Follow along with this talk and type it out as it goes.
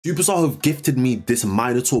Superstar have gifted me this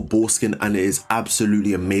Minotaur ball skin and it is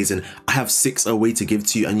absolutely amazing. I have 6 away to give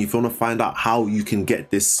to you, and if you want to find out how you can get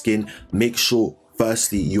this skin, make sure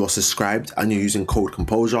firstly you are subscribed and you're using code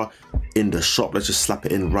composure in the shop. Let's just slap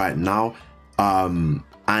it in right now. And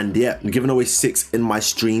yeah, I'm giving away 6 in my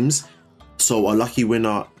streams. So a lucky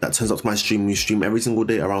winner that turns up to my stream, we stream every single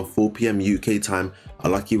day around 4 p.m. UK time. A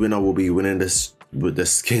lucky winner will be winning this with the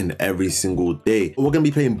skin every single day. We're gonna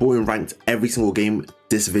be playing Brawl in ranked every single game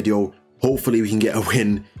this video. Hopefully we can get a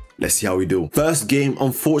win. Let's see how we do. First game,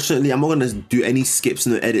 unfortunately, I'm not gonna do any skips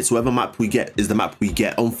in the edits. Whatever map we get is the map we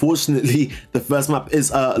get. Unfortunately, the first map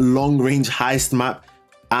is a long range heist map,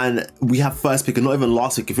 and we have first pick and not even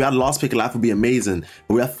last pick. If we had last pick, life would be amazing,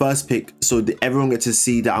 but we have first pick, so everyone gets to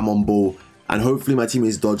see that I'm on ball. And hopefully my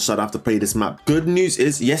teammates dodge, so I don't have to play this map. Good news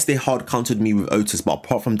is, yes, they hard countered me with Otis, but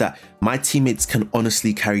apart from that, my teammates can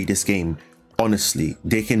honestly carry this game. Honestly,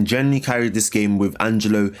 they can genuinely carry this game with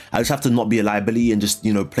Angelo. I just have to not be a liability and just,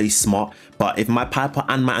 you know, play smart. But if my Piper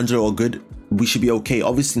and my Angelo are good, we should be okay.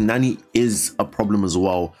 Obviously, Nani is a problem as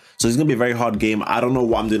well, so it's gonna be a very hard game. I don't know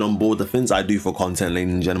what I'm doing on board. The things I do for content,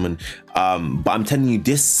 ladies and gentlemen. But I'm telling you,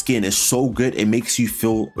 this skin is so good. It makes you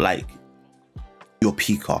feel like your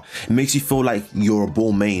peaker. It makes you feel like you're a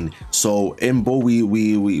ball main. So in ball,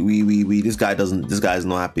 this guy is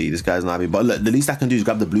not happy. This guy's not happy. But look, the least I can do is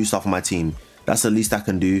grab the blue stuff on my team. That's the least I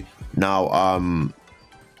can do. Now,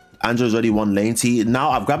 Andrew's already won lane T.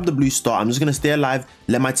 Now I've grabbed the blue star. I'm just gonna stay alive,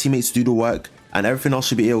 let my teammates do the work, and everything else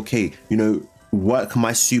should be okay. You know, work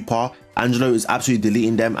my super. Angelo is absolutely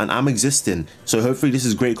deleting them, and I'm existing. So hopefully this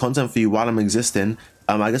is great content for you while I'm existing.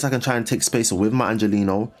 I guess I can try and take space with my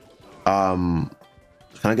Angelino.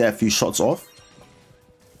 Can I get a few shots off?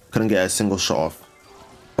 Couldn't get a single shot off.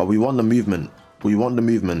 But we want the movement. We want the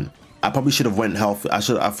movement. I probably should have went health. I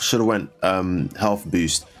should have went health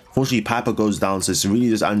boost. Fortunately, Piper goes down, so it's really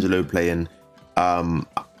just Angelo playing.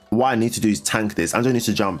 What I need to do is tank this. Angelo needs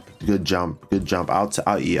to jump. Good jump. Good jump. I'll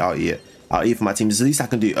eat for my team. It's the least I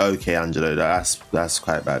can do. Okay, Angelo, that's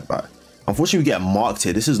quite bad. But unfortunately, we get marked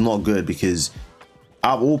here. This is not good because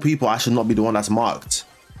out of all people, I should not be the one that's marked.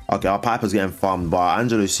 Okay, our Piper's getting farmed, but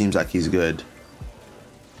Angelo seems like he's good.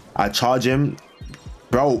 I charge him.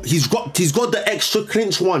 Bro, he's got the extra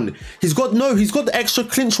clinch one. He's got the extra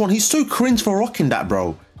clinch one. He's so cringe for rocking that,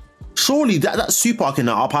 bro. Surely that super arc,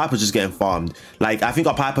 our Piper's just getting farmed. Like, I think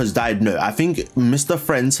our Piper's died. No, I think Mr.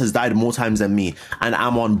 Friends has died more times than me, and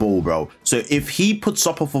I'm on ball, bro. So if he puts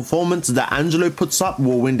up a performance that Angelo puts up,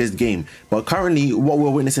 we'll win this game. But currently, what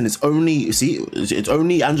we're witnessing is it's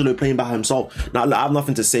only Angelo playing by himself. Now, look, I have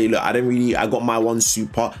nothing to say. Look, I got my one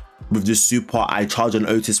super. With this super, I charged an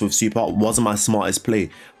Otis with super. Wasn't my smartest play,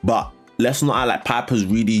 but let's not act like Piper's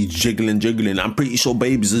really jiggling. I'm pretty sure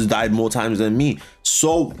Babes has died more times than me.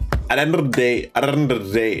 So at the end of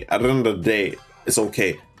the day, it's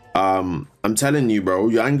okay. I'm telling you, bro,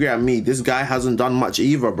 you're angry at me. This guy hasn't done much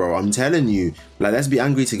either, bro. I'm telling you. Like, let's be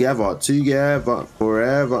angry together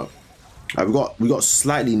forever. We got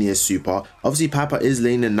slightly near super. Obviously, Piper is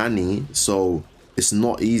laning Nani, so it's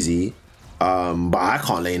not easy. But I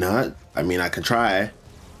can't lane her. I mean, I can try.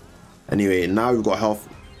 Anyway, now we've got health.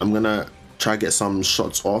 I'm gonna try to get some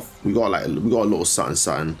shots off. We got a little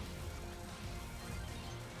something.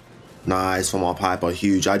 Nice from our Piper,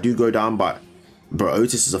 huge. I do go down, but bro,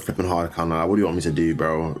 Otis is a flipping hard counter. What do you want me to do,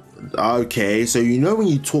 bro? Okay, so you know when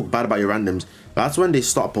you talk bad about your randoms, that's when they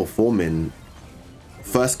start performing.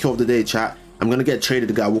 First kill of the day, chat. I'm gonna get traded.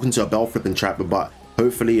 The guy walk into a bell flipping trap, but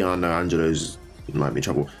hopefully, I know Angelo's might be in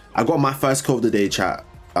trouble. I got my first kill of the day, chat.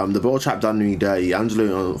 The ball trap done me dirty.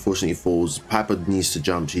 Angelo unfortunately falls. Piper needs to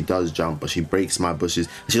jump. She does jump, but she breaks my bushes.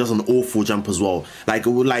 She does an awful jump as well.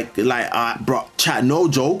 Bro, chat. No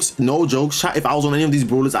jokes, chat. If I was on any of these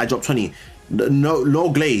brawlers, I dropped 20. No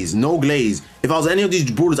glaze. If I was on any of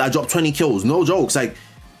these brawlers, I dropped 20 kills. No jokes. Like,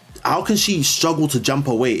 how can she struggle to jump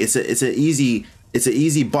away? It's an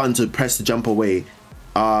easy button to press to jump away.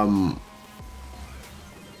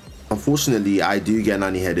 Unfortunately, I do get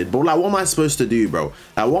nanny headed, but like, what am I supposed to do, bro?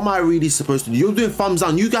 Like, what am I really supposed to do? You're doing thumbs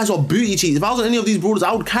down. You guys are booty cheats. If I was on any of these brawlers,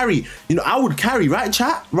 I would carry. You know, I would carry, right,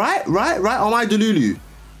 chat? Right? Am I Delulu?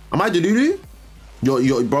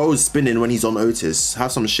 Your bro is spinning when he's on Otis.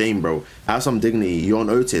 Have some shame, bro. Have some dignity. You're on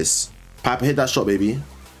Otis. Piper, hit that shot, baby.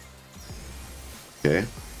 Okay.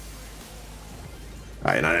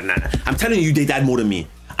 All right, no. I'm telling you, they died more than me.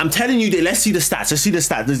 I'm telling you, let's see the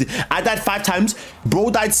stats. I died 5 times. Bro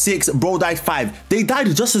died 6. Bro died 5. They died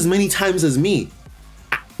just as many times as me.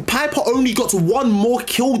 Piper only got 1 more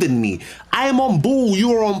kill than me. I am on ball.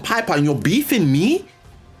 You are on Piper, and you're beefing me.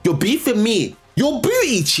 You're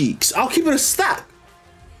booty cheeks. I'll keep it a stack.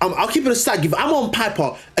 I'll keep it a stack. If I'm on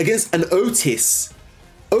Piper against an Otis,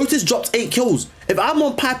 Otis dropped 8 kills. If I'm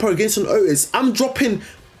on Piper against an Otis, I'm dropping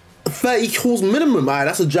 30 kills minimum. Alright,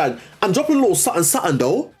 that's a jag. I'm dropping a little something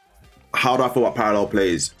though. How do I feel about parallel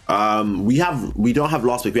plays? We don't have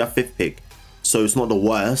last pick, we have 5th pick. So it's not the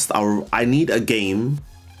worst. I need a game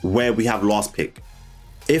where we have last pick.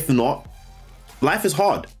 If not, life is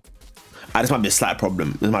hard. This might be a slight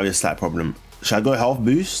problem. Should I go health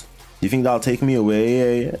boost? Do you think that'll take me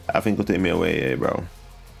away? Yeah. I think it'll take me away, yeah, bro.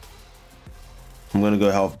 I'm gonna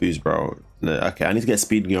go health boost, bro. Okay, I need to get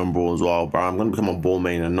speed gear on Brawl as well, bro. I'm gonna become a Brawl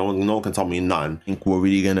main and no one can tell me nothing. I think we're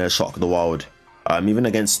really gonna shock the world. Even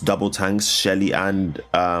against double tanks, Shelly and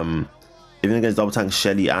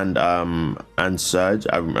Surge,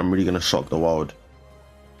 I'm really gonna shock the world.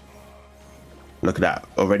 Look at that,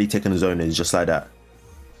 already taking the zone is just like that.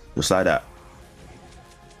 Just like that.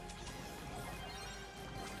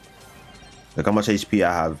 Look how much HP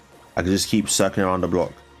I have. I can just keep circling around the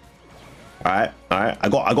block. Alright. I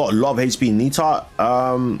got a lot of HP. Nita,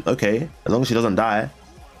 okay. As long as she doesn't die.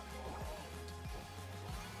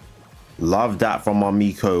 Love that from our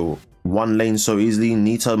Miko. One lane so easily.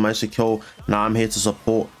 Nita managed to kill. Now I'm here to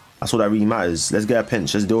support. That's all that really matters. Let's get a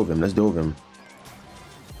pinch. Let's deal with him.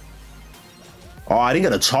 Oh, I didn't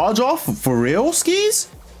get a charge off? For real, skis?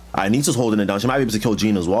 Nita's holding it down. She might be able to kill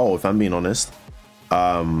Jean as well, if I'm being honest.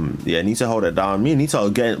 Yeah, Nita hold it down. Me and Nita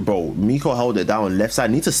again, bro. Miko held it down left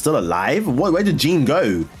side. Nita's still alive? Where did Jean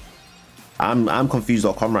go? I'm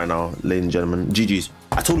confused.com right now, ladies and gentlemen. GG's.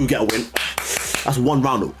 I told you we get a win. That's 1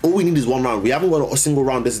 round. All we need is 1 round. We haven't got a single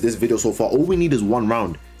round this video so far. All we need is 1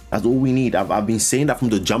 round. That's all we need. I've been saying that from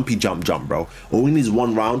the jumpy jump, bro. All we need is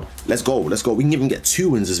 1 round. Let's go. We can even get 2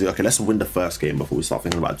 wins this video. Okay, let's win the first game before we start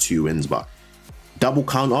thinking about 2 wins. But double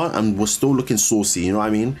counter and we're still looking saucy. You know what I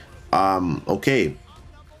mean? Okay,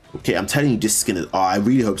 I'm telling you, this skin is. I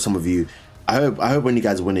really hope some of you. I hope when you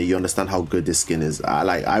guys win it, you understand how good this skin is.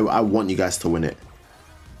 I want you guys to win it.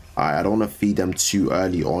 I don't want to feed them too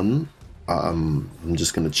early on. I'm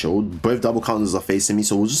just gonna chill. Both double counters are facing me,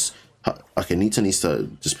 so we'll just. Okay, Nita needs to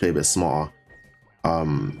just play a bit smarter.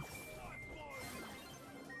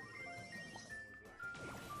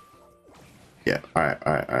 Yeah. All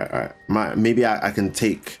right. Maybe I can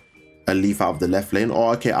take a leaf out of the left lane.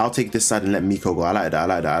 Or okay, I'll take this side and let Miko go. I like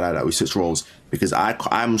that. We switch roles because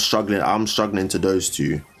I'm struggling to those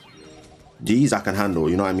two. These I can handle.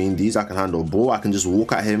 You know what I mean? These I can handle. Brawl, I can just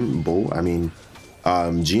walk at him.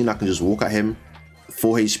 Jean, I can just walk at him.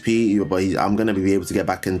 4 HP, but I'm gonna be able to get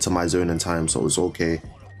back into my zone in time, so it's okay.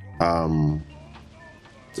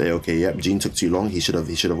 Say okay. Yep, Jean took too long. He should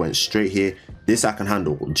have went straight here. This I can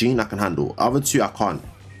handle. Jean I can handle. Other two I can't.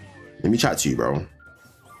 Let me chat to you, bro.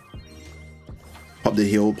 Pop the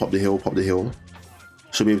hill.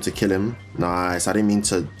 Should be able to kill him. Nice. I didn't mean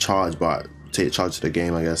to charge, but take charge to the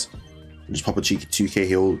game, I guess. Just pop a cheeky 2k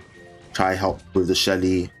heal. Try help with the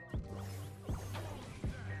Shelly.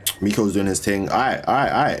 Miko's doing his thing. All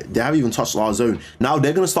right. They haven't even touched our zone. Now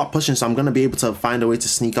they're going to start pushing, so I'm going to be able to find a way to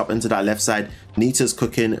sneak up into that left side. Nita's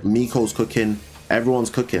cooking. Miko's cooking.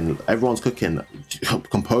 Everyone's cooking.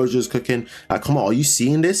 Composure's cooking. Come on, are you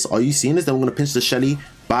seeing this? Then we're going to pinch the Shelly.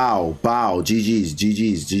 Bow. GG's.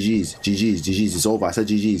 It's over. I said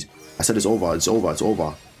GG's. I said it's over.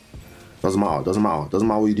 Doesn't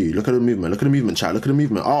matter what you do. Look at the movement, chat.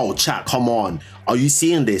 Oh, chat, come on. Are you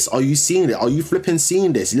seeing this? Are you flipping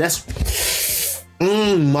seeing this? Let's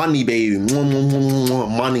money, baby.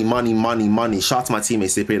 Money. Shout out to my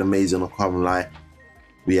teammates. They played amazing. I can't lie.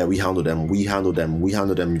 Yeah, we handled them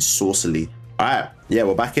saucily. All right. Yeah,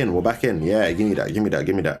 we're back in. Yeah, give me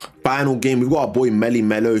that. Final game. We've got our boy Melly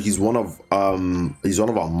Mello. He's one of our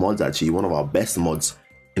mods, actually. One of our best mods,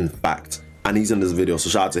 in fact. And he's in this video, so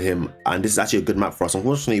shout out to him. And this is actually a good map for us.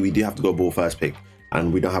 Unfortunately, we do have to go Brawl first pick,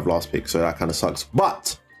 and we don't have last pick, so that kind of sucks.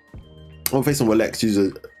 But I'm facing Walex, who's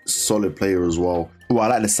a solid player as well. Oh, I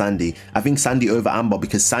like the Sandy. I think Sandy over Amber,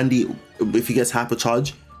 because Sandy, if he gets hyper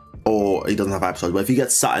charge, or he doesn't have hyper charge, but if he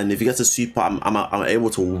gets Saturn, if he gets a super, I'm able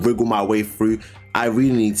to wriggle my way through. I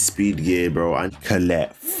really need speed gear, bro. And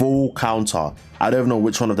Colette, full counter. I don't even know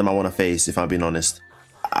which one of them I want to face, if I'm being honest.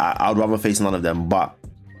 I'd rather face none of them, but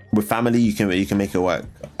with family, you can make it work.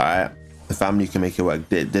 All right, the family, you can make it work.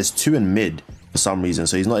 There's 2 in mid for some reason,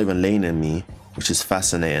 so he's not even laning me, which is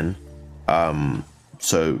fascinating.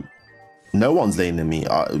 So no one's laning me.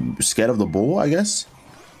 Scared of the ball, I guess.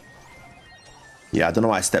 Yeah, I don't know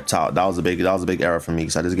why I stepped out. That was a big error for me,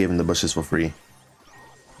 because I just gave him the bushes for free.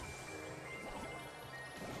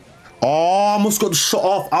 Oh, I almost got the shot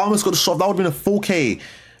off. That would have been a 4k.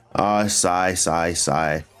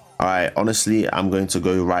 Sigh. All right, honestly, I'm going to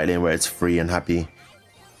go right lane where it's free and happy.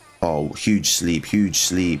 Oh, huge sleep, huge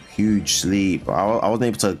sleep, huge sleep. I wasn't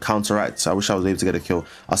able to counteract. I wish I was able to get a kill.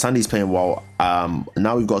 Our Sandy's playing well.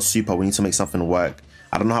 Now we've got super. We need to make something work.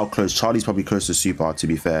 I don't know how close. Charlie's probably close to super, to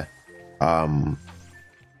be fair. I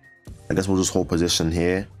guess we'll just hold position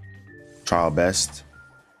here. Try our best.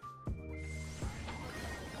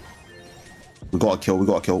 We got a kill. We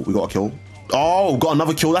got a kill. We got a kill. Oh, got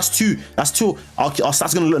another kill. That's two. That's two. Our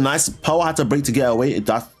stats gonna look nice. Pearl had to break to get away.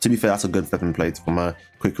 That, to be fair, that's a good flipping play from my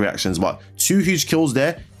quick reactions. But 2 huge kills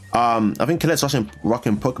there. I think Colette's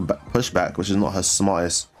rocking pushback, which is not her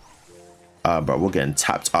smartest. Bro, we're getting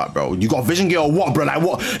tapped up, bro. You got vision gear or what, bro? Like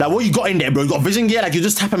what you got in there, bro? You got vision gear? Like you're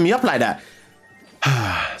just tapping me up like that.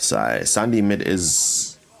 Sorry, Sandy mid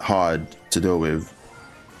is hard to deal with.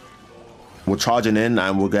 We're charging in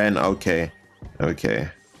and we're going okay. Okay.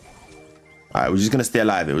 Alright, we're just gonna stay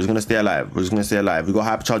alive. We're just gonna stay alive. We're just gonna stay alive. We got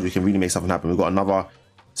hypercharge, we can really make something happen. We've got another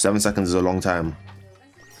 7 seconds is a long time.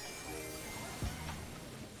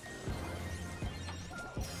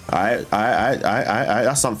 Alright,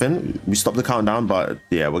 that's something. We stopped the countdown, but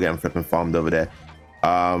yeah, we're getting flipping farmed over there.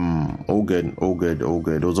 All good, all good, all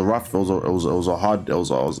good. It was a rough, it was a hard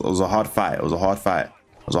fight. It was a hard fight.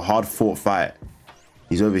 It was a hard fought fight.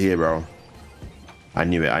 He's over here, bro. I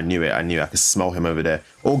knew it, I knew it, I knew it. I could smell him over there.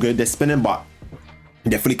 All good, they're spinning, but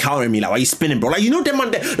they're fully countering me. Like, why are you spinning, bro? Like, you know them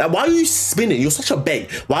man there. Like, why are you spinning? You're such a beg.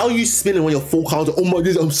 Why are you spinning when you're full counter? Oh my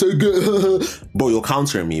god, I'm so good. Bro, you're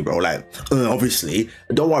countering me, bro. Like, obviously.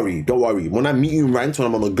 Don't worry, don't worry. When I meet you in ranked, when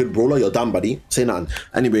I'm on a good brawler, you're done, buddy. Say nothing.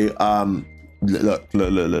 Anyway,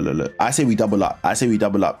 look. I say we double up. I say we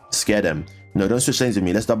double up. Scare them. No, don't switch lanes with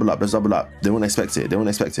me. Let's double up. Let's double up. They won't expect it. They won't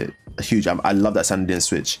expect it. Huge. I love that Sandy didn't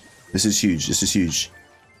switch. This is huge. This is huge.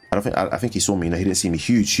 I think he saw me. No, he didn't see me.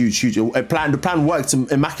 Huge. The plan worked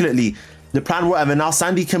immaculately. The plan worked. And now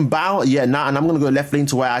Sandy can bow. Yeah, now, and I'm gonna go left lane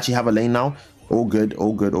to where I actually have a lane now. All good.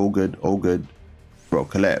 All good. All good. All good. Bro,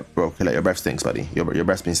 Colette. Your breath stinks, buddy. Your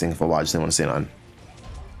breath's been stinking for a while. I just didn't want to say nothing.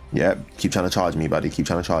 Yeah, keep trying to charge me, buddy. Keep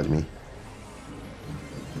trying to charge me.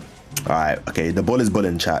 All right. Okay. The ball is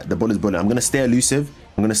bullying, chat. The ball is bullying. I'm gonna stay elusive.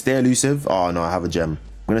 Oh no, I have a gem.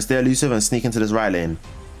 I'm gonna stay elusive and sneak into this right lane.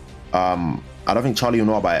 I don't think Charlie will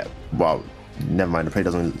know about it. Well, never mind. The play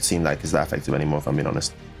doesn't seem like it's that effective anymore, if I'm being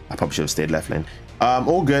honest. I probably should have stayed left lane.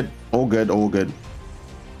 All good. All good. All good.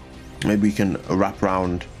 Maybe we can wrap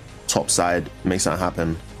around top side, make something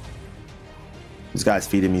happen. This guy's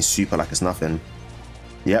feeding me super like it's nothing.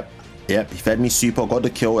 Yep. He fed me super. Got the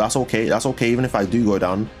kill. That's okay. That's okay. Even if I do go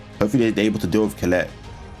down, hopefully they're able to deal with Colette.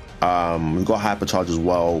 We've got hypercharge as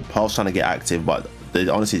well. Pearl's trying to get active, but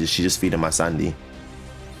honestly, she's just feeding my Sandy.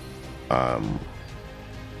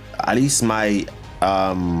 At least my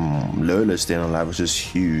Lola's staying alive, which is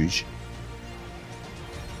huge.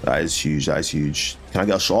 That is huge. That is huge. Can I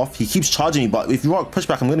get a shot off? He keeps charging me, but if you rock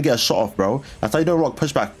pushback, I'm gonna get a shot off, bro. That's how you don't rock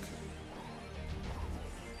pushback.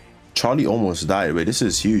 Charlie almost died. Wait, this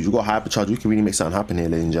is huge. We got hypercharge. We can really make something happen here,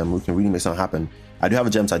 ladies and gentlemen. We can really make something happen. I do have a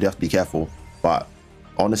gem, so I do have to be careful. But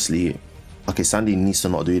honestly, okay, Sandy needs to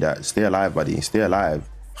not do that. Stay alive, buddy. Stay alive.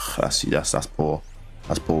 That's poor.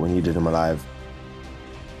 That's poor. We needed him alive.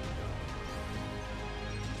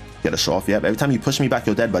 Get a shot off. Yep. Every time you push me back,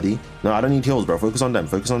 you're dead, buddy. No, I don't need heals, bro. Focus on them.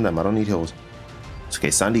 Focus on them. I don't need heals. It's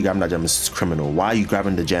okay. Sandy grabbing that gem is criminal. Why are you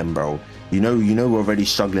grabbing the gem, bro? You know we're already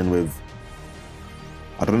struggling with.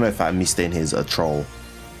 I don't know if me staying here is a troll.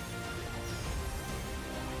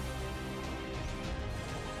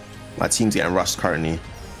 My team's getting rushed currently.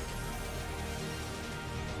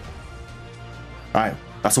 Alright,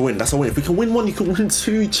 that's a win. That's a win. If we can win one, you can win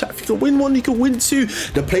two. Chat. If you can win one, you can win two.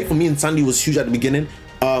 The play for me and Sandy was huge at the beginning.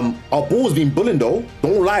 Our ball's been bullying though.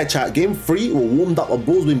 Don't lie, chat. Game 3, we're warmed up. Our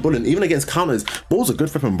ball's been bullying. Even against counters. Ball's a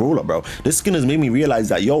good flipping brawler, bro. This skin has made me realize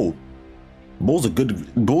that Ball's a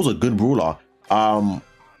good brawler.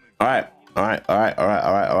 Alright.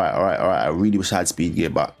 I really wish I had speed gear,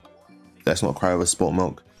 but let's not cry over spilt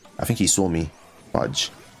milk. I think he saw me.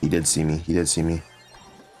 Fudge. He did see me.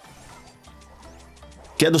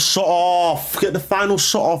 Get the shot off. Get the final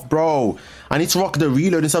shot off, bro. I need to rock the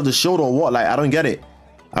reload instead of the shield or what? Like, I don't get it.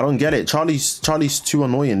 Charlie's too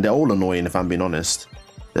annoying. They're all annoying, if I'm being honest.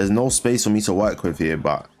 There's no space for me to work with here,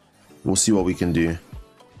 but we'll see what we can do.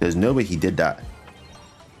 There's no way he did that.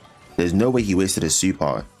 There's no way he wasted his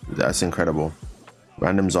super. That's incredible.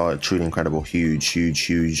 Randoms are truly incredible. Huge.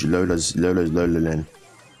 Lola's Lola Lin.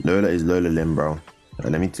 Lola is Lola Lin, bro.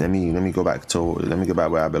 Let me go back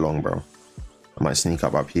where I belong, bro. I might sneak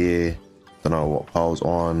up here. Don't know what Pearl's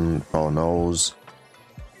on. Pearl knows.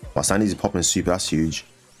 But Sandy's popping super. That's huge.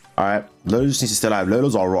 Alright. Lola just needs to stay alive.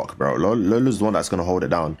 Lola's our rock, bro. Lola's the one that's gonna hold it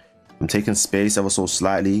down. I'm taking space ever so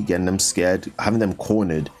slightly, getting them scared, having them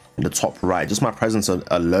cornered. in the top right. Just my presence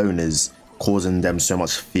alone is causing them so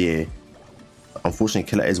much fear. Unfortunately,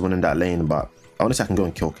 Colette is winning that lane, but honestly, I can go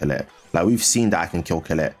and kill Colette. Like, we've seen that I can kill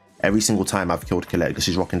Colette. Every single time I've killed Colette because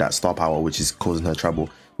she's rocking that star power, which is causing her trouble.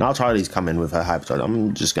 Now Charlie's coming with her hyper charge.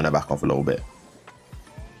 I'm just going to back off a little bit.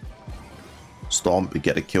 Stomp,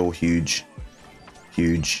 get a kill, huge.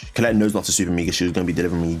 Huge. Colette knows not to super me because she was going to be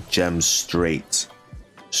delivering me gems straight.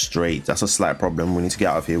 That's a slight problem. We need to get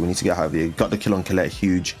out of here. Got the kill on Colette,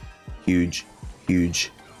 huge.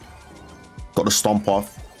 Got the stomp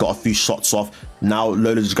off. Got a few shots off. Now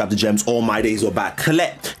Lola just grabbed the gems. All my days are back.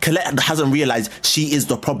 Colette hasn't realized she is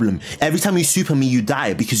the problem. Every time you super me, you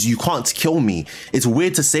die because you can't kill me. It's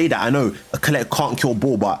weird to say that. I know Colette can't kill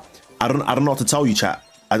Brawl, but I don't know what to tell you, chat.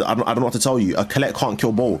 I don't know what to tell you. Colette can't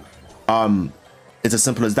kill Brawl. It's as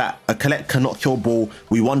simple as that. Colette cannot kill Brawl.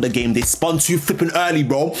 We won the game. They spun too flipping early,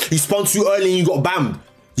 bro. You spun too early and you got bammed.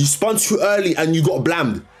 You spun too early and you got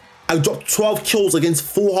blammed. I dropped 12 kills against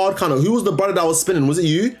full hard counter. Who was the brother that was spinning? Was it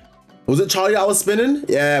you? Was it Charlie that was spinning?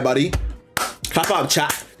 Yeah, buddy. Clap up,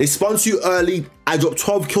 chat. They spun too early. I dropped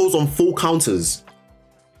 12 kills on full counters.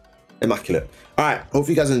 Immaculate. All right. Hope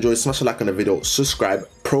you guys enjoyed. Smash a like on the video. Subscribe.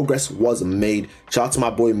 Progress was made. Shout out to my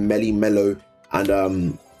boy Melly Mellow.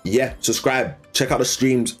 And yeah, subscribe. Check out the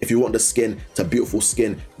streams if you want the skin. It's a beautiful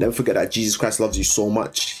skin. Never forget that Jesus Christ loves you so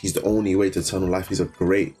much. He's the only way to eternal life. He's a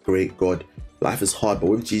great God. Life is hard, but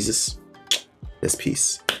with Jesus, there's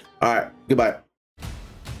peace. All right, goodbye.